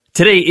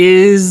Today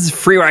is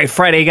Free Ride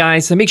Friday,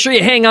 guys, so make sure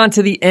you hang on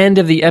to the end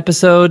of the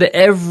episode.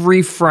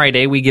 Every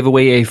Friday, we give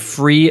away a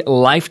free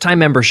lifetime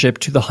membership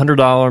to the $100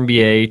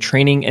 MBA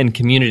training and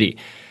community.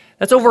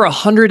 That's over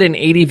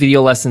 180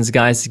 video lessons,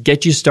 guys, to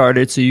get you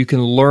started so you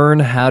can learn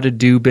how to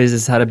do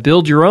business, how to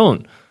build your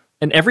own.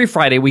 And every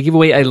Friday, we give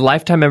away a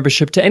lifetime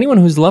membership to anyone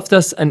who's left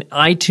us an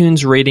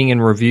iTunes rating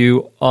and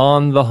review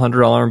on the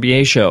 $100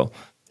 MBA show.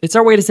 It's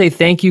our way to say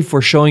thank you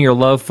for showing your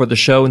love for the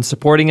show and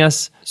supporting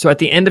us. So at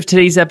the end of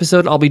today's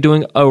episode, I'll be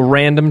doing a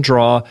random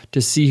draw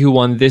to see who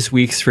won this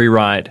week's free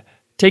ride.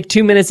 Take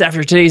 2 minutes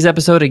after today's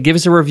episode and give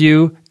us a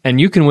review, and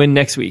you can win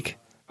next week.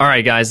 All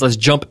right, guys, let's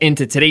jump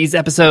into today's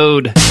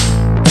episode.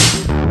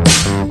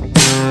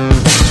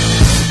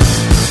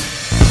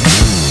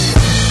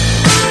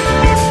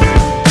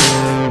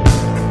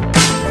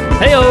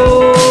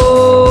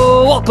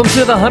 Welcome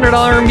to the $100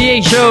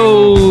 MBA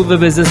Show, the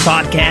business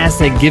podcast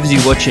that gives you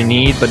what you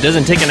need, but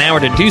doesn't take an hour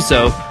to do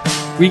so.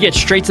 We get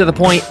straight to the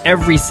point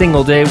every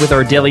single day with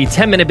our daily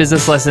 10-minute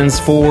business lessons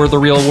for the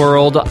real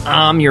world.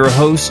 I'm your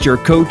host, your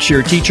coach,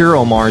 your teacher,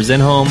 Omar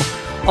Zinhom.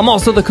 I'm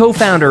also the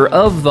co-founder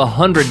of the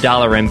 $100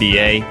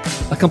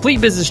 MBA, a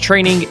complete business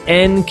training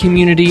and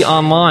community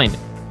online.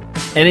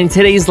 And in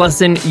today's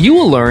lesson, you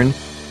will learn,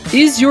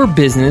 is your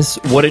business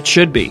what it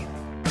should be?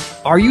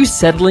 Are you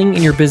settling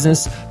in your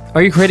business?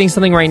 Are you creating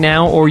something right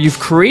now, or you've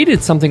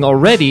created something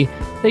already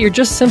that you're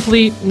just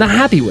simply not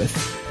happy with?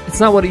 It's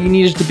not what you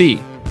need it to be.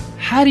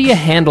 How do you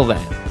handle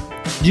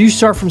that? Do you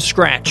start from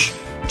scratch?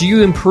 Do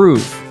you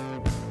improve?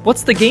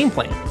 What's the game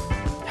plan?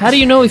 How do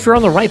you know if you're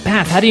on the right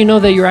path? How do you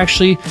know that you're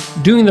actually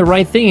doing the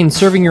right thing and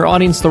serving your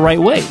audience the right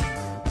way?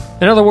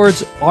 In other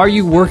words, are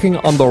you working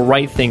on the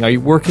right thing? Are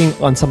you working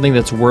on something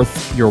that's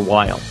worth your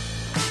while?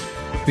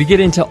 We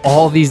get into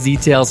all these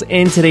details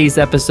in today's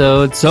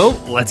episode, so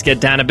let's get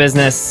down to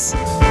business.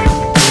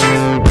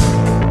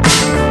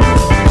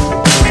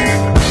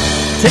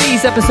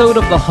 Today's episode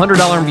of the $100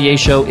 MBA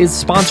Show is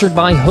sponsored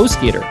by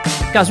HostGator.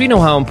 Guys, we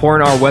know how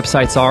important our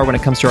websites are when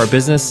it comes to our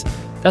business.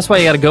 That's why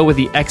you got to go with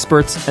the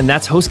experts, and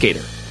that's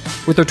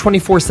HostGator. With their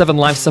 24/7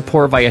 live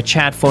support via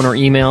chat, phone, or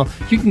email,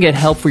 you can get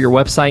help for your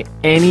website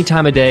any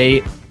time of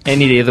day,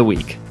 any day of the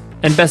week.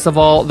 And best of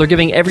all, they're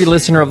giving every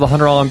listener of the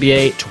 $100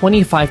 MBA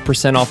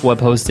 25% off web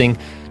hosting.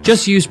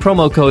 Just use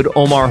promo code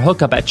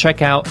OmarHookup at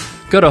checkout.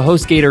 Go to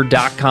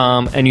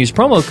HostGator.com and use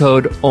promo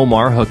code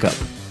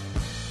OmarHookup.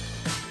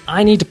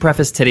 I need to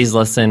preface today's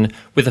lesson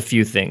with a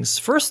few things.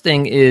 First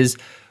thing is,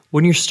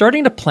 when you're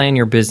starting to plan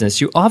your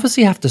business, you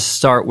obviously have to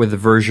start with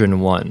version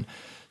 1.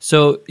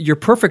 So your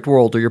perfect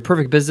world or your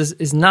perfect business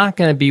is not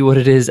going to be what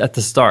it is at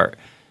the start.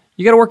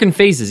 You got to work in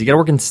phases. You got to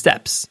work in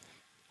steps.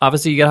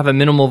 Obviously, you got to have a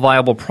minimal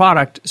viable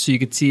product so you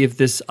could see if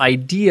this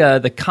idea,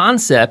 the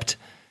concept,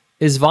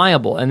 is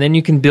viable, and then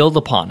you can build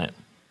upon it.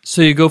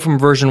 So you go from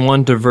version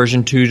 1 to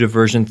version 2 to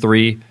version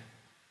 3.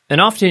 And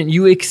often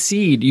you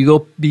exceed, you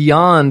go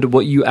beyond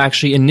what you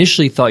actually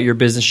initially thought your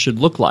business should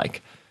look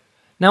like.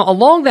 Now,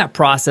 along that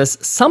process,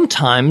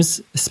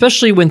 sometimes,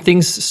 especially when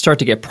things start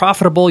to get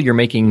profitable, you're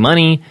making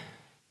money,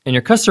 and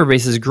your customer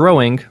base is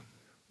growing,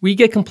 we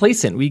get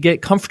complacent, we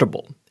get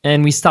comfortable,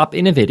 and we stop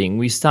innovating.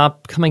 We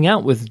stop coming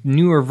out with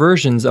newer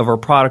versions of our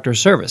product or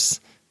service.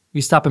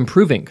 We stop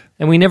improving,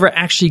 and we never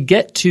actually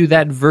get to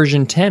that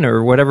version 10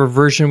 or whatever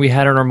version we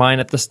had in our mind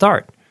at the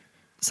start.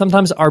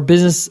 Sometimes our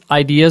business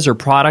ideas or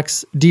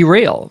products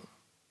derail.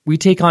 We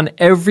take on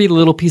every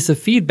little piece of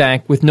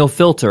feedback with no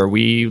filter.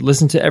 We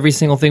listen to every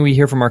single thing we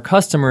hear from our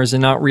customers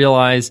and not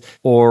realize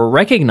or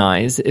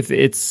recognize if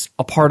it's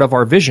a part of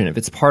our vision, if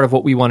it's part of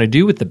what we want to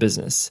do with the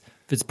business,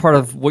 if it's part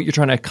of what you're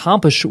trying to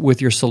accomplish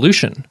with your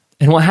solution.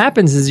 And what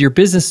happens is your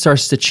business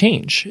starts to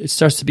change. It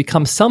starts to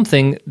become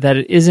something that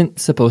it isn't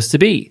supposed to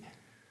be.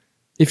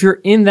 If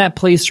you're in that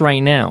place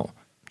right now,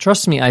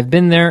 trust me, I've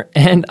been there,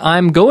 and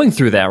I'm going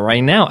through that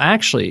right now,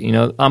 actually.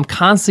 I'm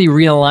constantly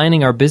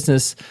realigning our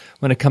business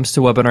when it comes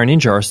to Webinar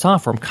Ninja, our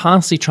software. I'm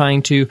constantly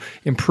trying to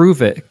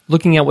improve it,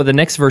 looking at what the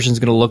next version is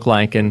going to look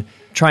like, and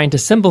trying to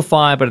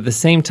simplify, but at the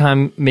same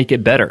time, make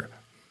it better.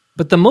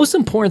 But the most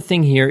important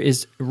thing here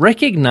is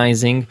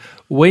recognizing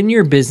when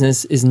your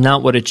business is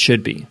not what it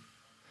should be.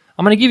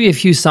 I'm going to give you a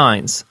few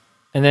signs,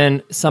 and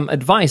then some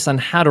advice on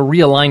how to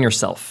realign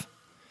yourself.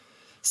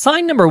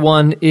 Sign number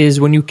 1 is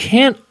when you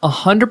can't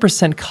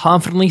 100%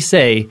 confidently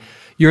say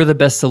you're the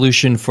best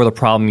solution for the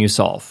problem you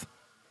solve.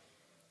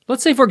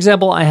 Let's say, for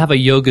example, I have a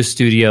yoga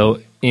studio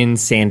in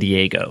San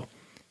Diego.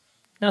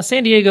 Now,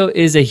 San Diego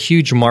is a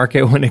huge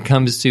market when it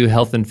comes to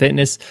health and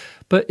fitness,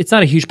 but it's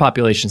not a huge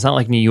population. It's not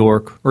like New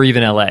York or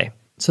even LA.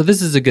 So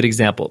this is a good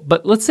example.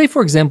 But let's say,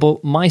 for example,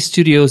 my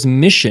studio's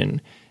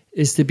mission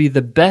is to be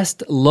the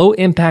best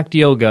low-impact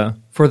yoga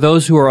for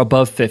those who are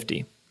above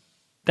 50.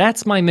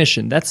 That's my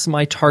mission. That's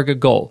my target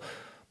goal.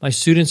 My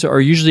students are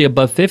usually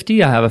above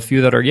 50. I have a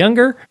few that are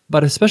younger,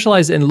 but I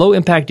specialize in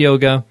low-impact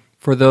yoga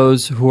for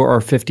those who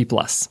are 50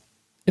 plus.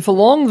 If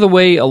along the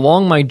way,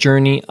 along my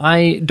journey,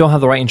 I don't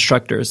have the right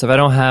instructors, if I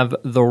don't have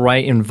the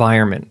right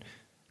environment,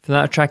 if I'm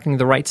not attracting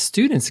the right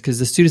students, because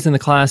the students in the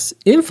class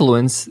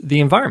influence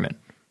the environment.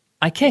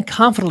 I can't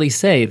confidently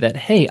say that,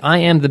 hey, I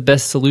am the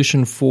best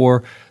solution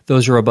for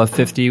those who are above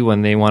 50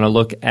 when they want to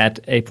look at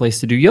a place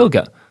to do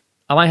yoga.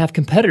 I might have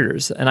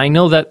competitors, and I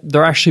know that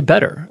they're actually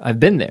better. I've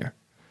been there.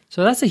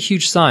 So that's a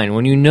huge sign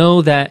when you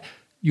know that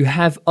you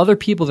have other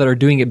people that are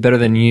doing it better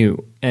than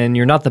you, and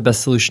you're not the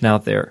best solution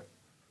out there.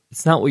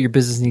 It's not what your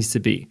business needs to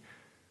be.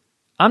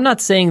 I'm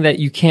not saying that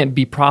you can't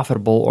be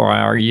profitable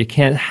or you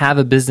can't have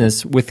a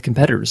business with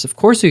competitors. Of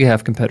course you can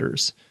have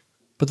competitors.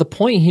 But the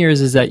point here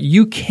is that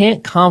you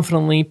can't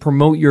confidently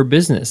promote your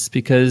business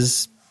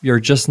because you're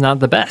just not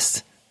the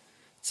best.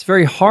 It's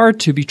very hard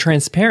to be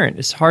transparent.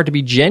 It's hard to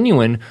be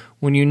genuine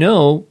when you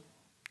know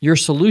your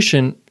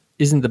solution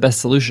isn't the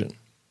best solution.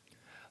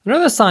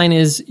 Another sign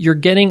is you're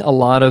getting a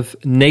lot of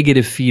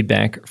negative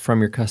feedback from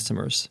your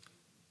customers.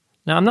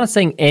 Now, I'm not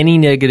saying any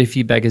negative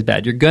feedback is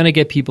bad. You're going to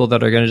get people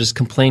that are going to just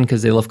complain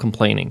because they love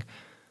complaining.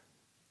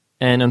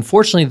 And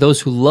unfortunately, those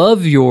who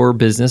love your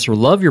business or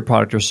love your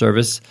product or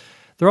service,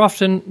 they're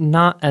often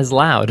not as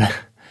loud.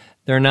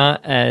 They're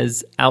not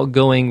as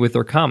outgoing with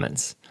their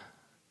comments.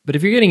 But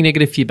if you're getting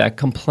negative feedback,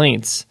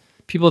 complaints,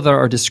 people that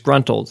are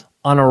disgruntled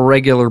on a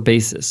regular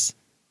basis,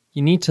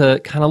 you need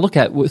to kind of look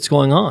at what's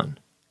going on.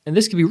 And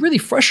this can be really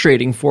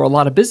frustrating for a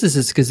lot of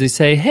businesses because they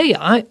say, hey,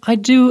 I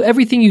do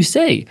everything you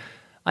say.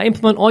 I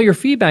implement all your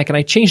feedback and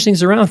I change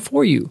things around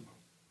for you.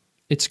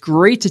 It's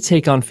great to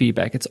take on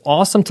feedback. It's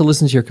awesome to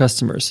listen to your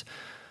customers.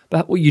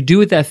 But what you do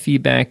with that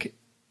feedback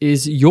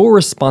is your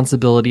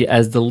responsibility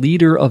as the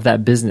leader of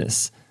that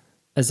business,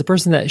 as the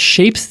person that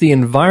shapes the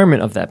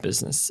environment of that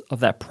business,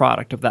 of that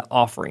product, of that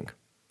offering.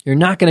 You're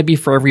not going to be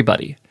for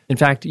everybody. In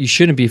fact, you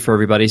shouldn't be for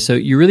everybody. So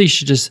you really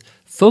should just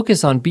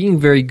focus on being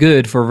very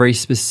good for a very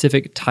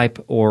specific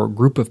type or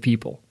group of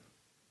people.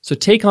 So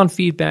take on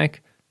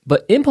feedback,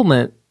 but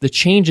implement the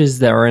changes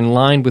that are in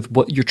line with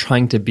what you're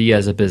trying to be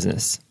as a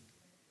business.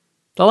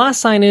 The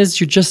last sign is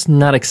you're just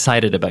not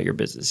excited about your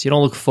business. You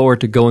don't look forward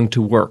to going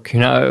to work.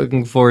 You're not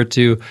looking forward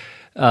to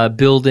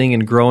building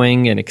and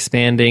growing and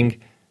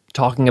expanding,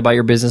 talking about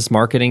your business,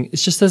 marketing. It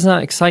just does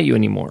not excite you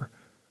anymore.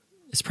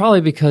 It's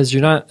probably because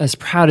you're not as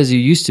proud as you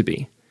used to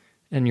be,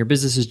 and your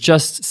business is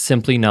just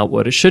simply not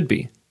what it should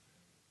be.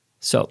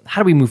 So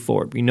how do we move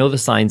forward? We know the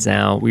signs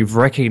now. We've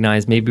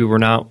recognized maybe we're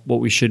not what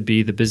we should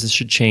be. The business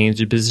should change.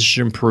 The business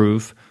should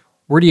improve.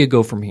 Where do you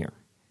go from here?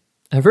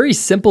 A very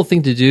simple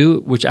thing to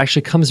do, which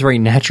actually comes very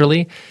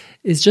naturally,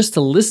 is just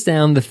to list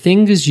down the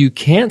things you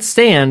can't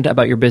stand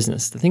about your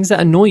business, the things that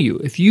annoy you.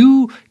 If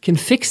you can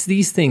fix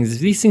these things, if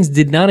these things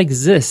did not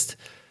exist,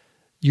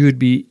 you would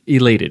be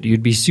elated.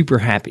 You'd be super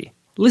happy.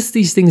 List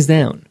these things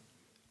down.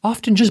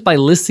 Often just by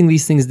listing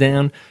these things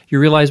down, you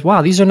realize,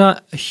 wow, these are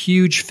not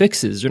huge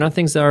fixes. They're not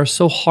things that are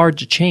so hard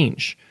to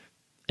change.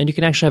 And you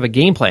can actually have a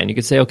game plan. You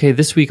could say, okay,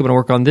 this week I'm going to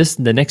work on this,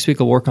 and the next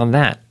week I'll work on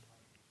that.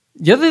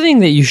 The other thing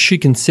that you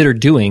should consider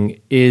doing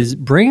is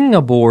bringing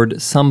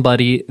aboard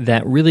somebody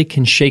that really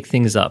can shake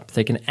things up.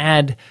 They can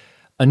add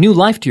a new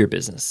life to your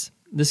business.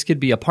 This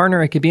could be a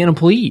partner. It could be an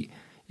employee.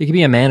 It could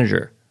be a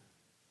manager.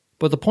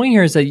 But the point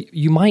here is that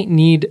you might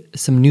need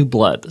some new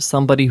blood,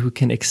 somebody who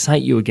can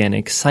excite you again,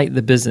 excite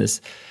the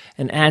business,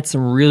 and add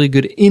some really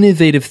good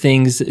innovative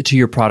things to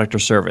your product or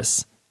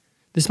service.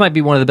 This might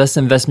be one of the best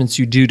investments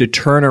you do to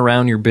turn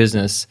around your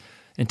business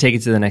and take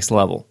it to the next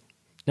level.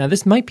 Now,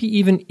 this might be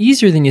even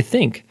easier than you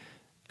think.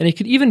 And it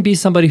could even be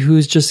somebody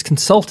who's just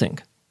consulting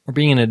or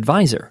being an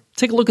advisor.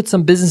 Take a look at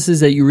some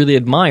businesses that you really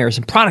admire,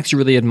 some products you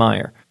really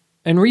admire,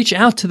 and reach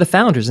out to the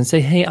founders and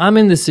say, hey, I'm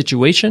in this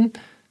situation.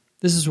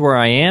 This is where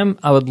I am.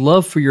 I would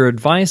love for your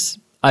advice.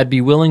 I'd be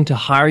willing to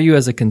hire you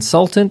as a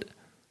consultant,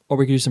 or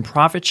we could do some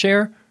profit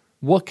share.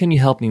 What can you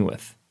help me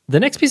with? The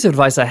next piece of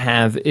advice I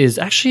have is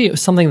actually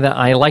something that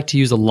I like to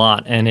use a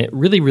lot, and it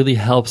really, really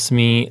helps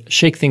me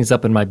shake things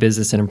up in my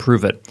business and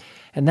improve it.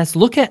 And that's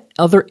look at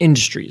other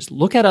industries.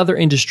 Look at other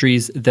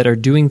industries that are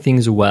doing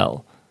things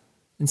well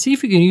and see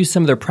if you can use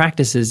some of their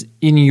practices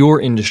in your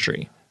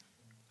industry.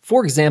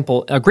 For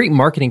example, a great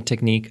marketing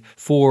technique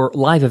for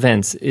live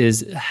events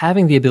is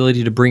having the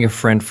ability to bring a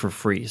friend for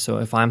free. So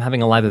if I'm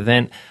having a live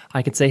event,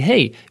 I could say,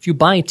 hey, if you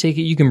buy a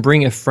ticket, you can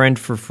bring a friend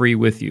for free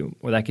with you,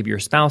 or that could be your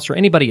spouse or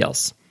anybody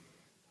else.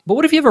 But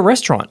what if you have a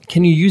restaurant?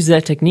 Can you use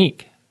that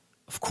technique?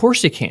 Of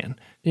course you can.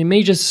 It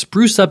may just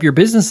spruce up your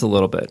business a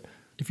little bit.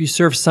 If you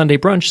serve Sunday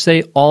brunch,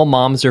 say all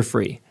moms are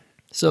free.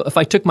 So if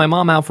I took my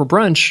mom out for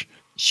brunch,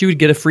 she would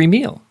get a free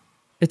meal.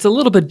 It's a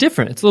little bit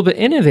different. It's a little bit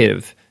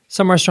innovative.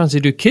 Some restaurants, they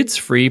do kids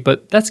free,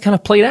 but that's kind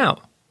of played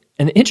out.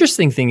 And the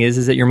interesting thing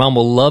is that your mom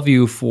will love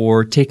you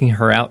for taking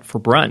her out for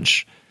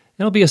brunch.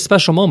 It'll be a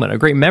special moment, a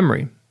great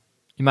memory.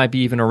 It might be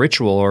even a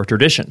ritual or a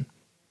tradition.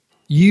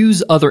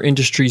 Use other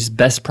industries'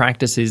 best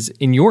practices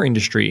in your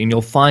industry, and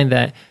you'll find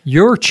that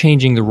you're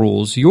changing the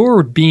rules.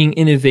 You're being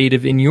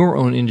innovative in your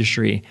own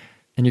industry,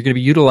 and you're going to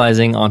be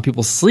utilizing on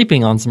people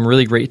sleeping on some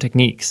really great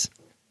techniques.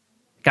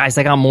 Guys,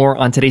 I got more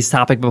on today's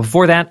topic, but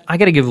before that, I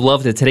got to give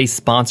love to today's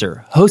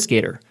sponsor,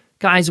 HostGator.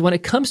 Guys, when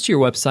it comes to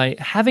your website,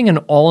 having an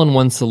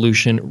all-in-one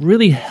solution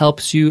really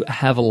helps you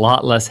have a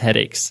lot less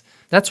headaches.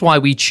 That's why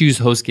we choose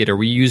HostGator.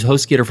 We use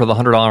HostGator for the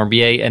 $100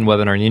 MBA and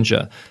Webinar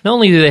Ninja. Not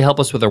only do they help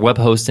us with our web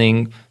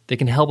hosting, they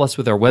can help us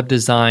with our web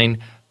design,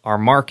 our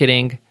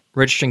marketing,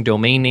 registering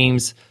domain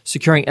names,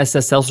 securing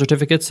SSL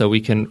certificates so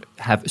we can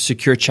have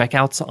secure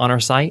checkouts on our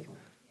site.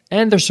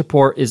 And their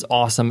support is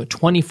awesome,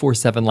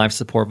 24/7 live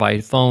support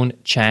via phone,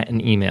 chat,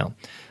 and email.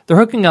 They're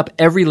hooking up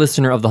every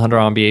listener of the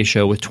 $100 MBA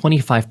show with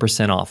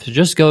 25% off. So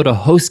just go to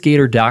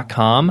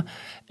HostGator.com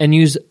and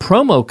use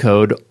promo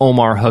code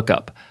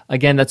OmarHookup.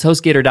 Again, that's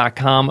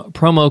HostGator.com,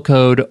 promo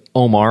code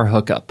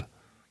OmarHookup.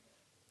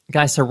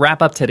 Guys, to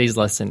wrap up today's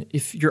lesson,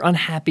 if you're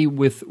unhappy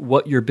with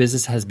what your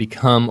business has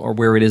become or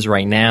where it is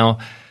right now,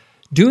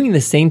 doing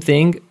the same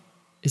thing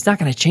is not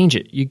going to change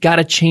it. You got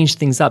to change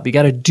things up. You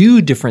got to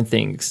do different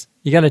things.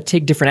 You got to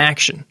take different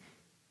action.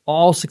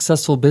 All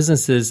successful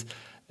businesses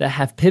that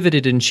have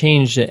pivoted and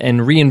changed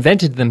and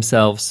reinvented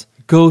themselves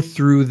go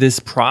through this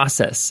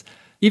process.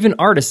 Even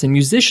artists and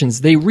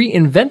musicians, they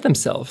reinvent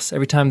themselves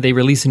every time they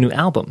release a new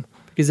album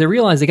because they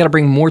realize they got to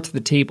bring more to the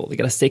table. They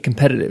got to stay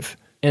competitive.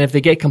 And if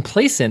they get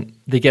complacent,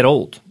 they get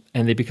old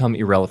and they become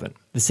irrelevant.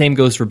 The same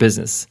goes for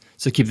business.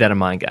 So keep that in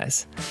mind,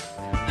 guys.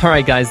 All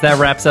right, guys, that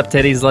wraps up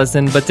today's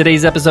lesson. But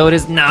today's episode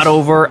is not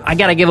over. I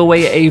got to give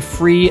away a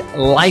free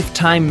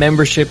lifetime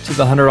membership to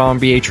the $100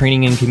 MBA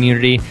training and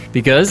community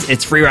because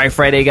it's Free Ride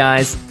Friday,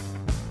 guys.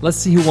 Let's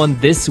see who won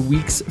this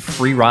week's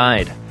free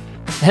ride.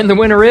 And the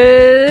winner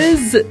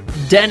is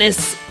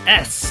Dennis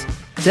S.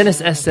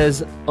 Dennis S.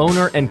 says,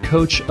 owner and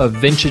coach of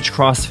Vintage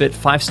CrossFit,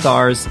 5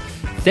 stars.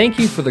 Thank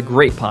you for the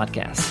great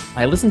podcast.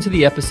 I listen to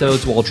the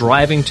episodes while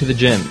driving to the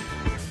gym.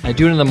 I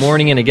do it in the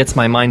morning and it gets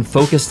my mind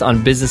focused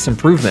on business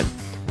improvement.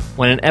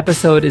 When an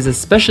episode is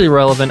especially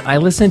relevant, I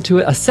listen to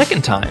it a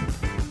second time.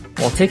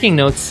 While taking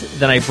notes,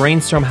 then I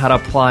brainstorm how to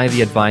apply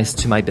the advice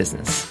to my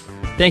business.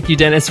 Thank you,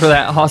 Dennis, for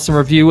that awesome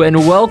review,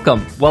 and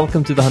welcome.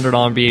 Welcome to the $100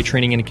 MBA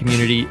training and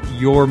community.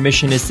 Your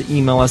mission is to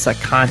email us at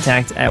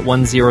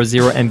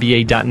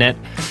contact@100mba.net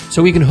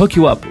so we can hook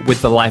you up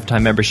with the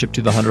lifetime membership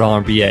to the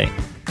 $100 MBA.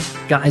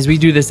 Guys, we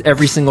do this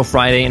every single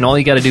Friday, and all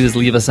you got to do is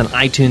leave us an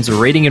iTunes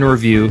rating and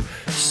review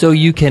so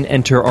you can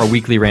enter our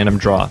weekly random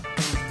draw.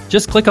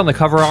 Just click on the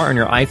cover art on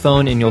your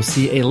iPhone, and you'll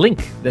see a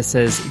link that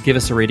says, give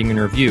us a rating and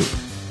review.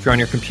 If you're on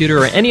your computer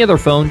or any other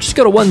phone, just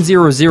go to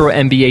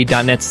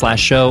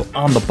 100mba.net/show.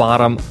 On the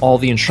bottom, all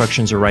the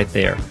instructions are right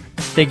there.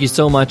 Thank you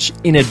so much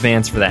in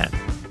advance for that.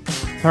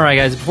 All right,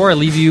 guys, before I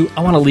leave you,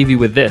 I want to leave you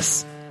with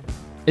this.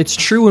 It's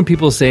true when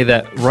people say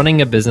that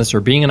running a business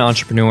or being an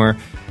entrepreneur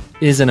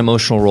is an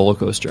emotional roller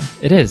coaster.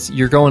 It is.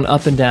 You're going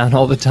up and down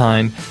all the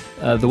time.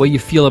 The way you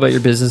feel about your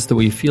business, the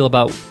way you feel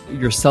about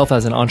yourself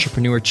as an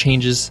entrepreneur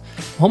changes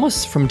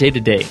almost from day to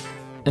day.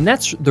 And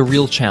that's the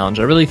real challenge.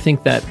 I really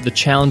think that the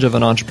challenge of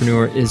an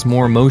entrepreneur is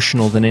more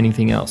emotional than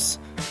anything else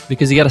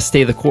because you got to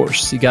stay the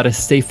course. You got to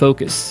stay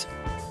focused.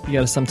 You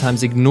got to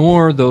sometimes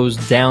ignore those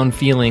down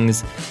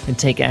feelings and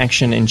take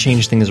action and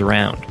change things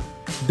around.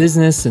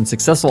 Business and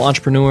successful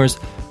entrepreneurs,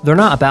 they're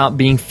not about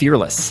being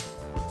fearless.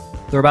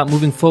 They're about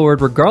moving forward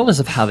regardless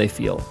of how they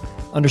feel.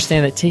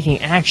 Understand that taking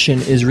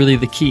action is really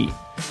the key.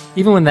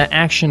 Even when that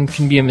action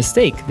can be a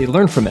mistake, they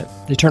learn from it.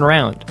 They turn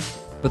around.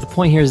 But the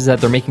point here is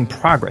that they're making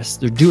progress.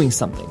 They're doing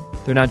something.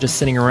 They're not just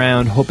sitting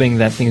around hoping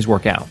that things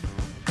work out.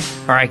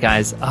 All right,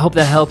 guys, I hope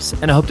that helps,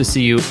 and I hope to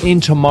see you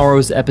in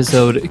tomorrow's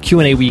episode,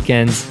 Q&A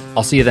Weekends.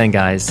 I'll see you then,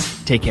 guys.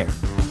 Take care.